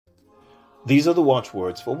These are the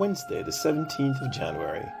watchwords for Wednesday, the 17th of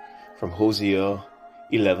January, from Hosea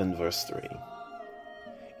 11, verse 3.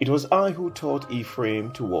 It was I who taught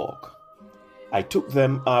Ephraim to walk. I took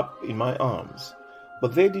them up in my arms,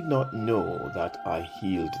 but they did not know that I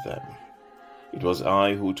healed them. It was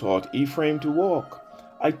I who taught Ephraim to walk.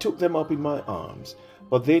 I took them up in my arms,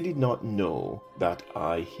 but they did not know that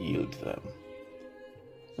I healed them.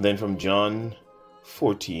 And then from John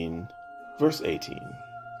 14, verse 18.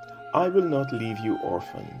 I will not leave you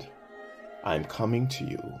orphaned. I am coming to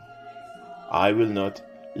you. I will not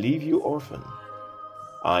leave you orphan.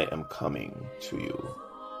 I am coming to you.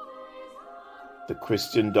 The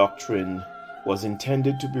Christian doctrine was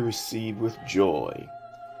intended to be received with joy,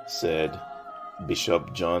 said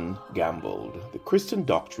Bishop John Gambold. The Christian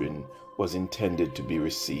doctrine was intended to be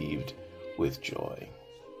received with joy.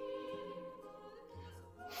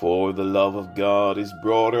 For the love of God is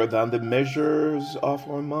broader than the measures of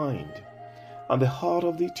our mind, and the heart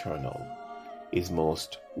of the Eternal is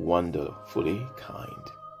most wonderfully kind.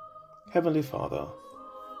 Heavenly Father,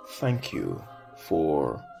 thank you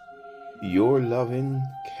for your loving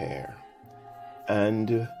care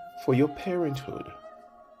and for your parenthood.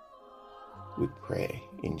 We pray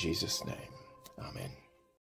in Jesus' name. Amen.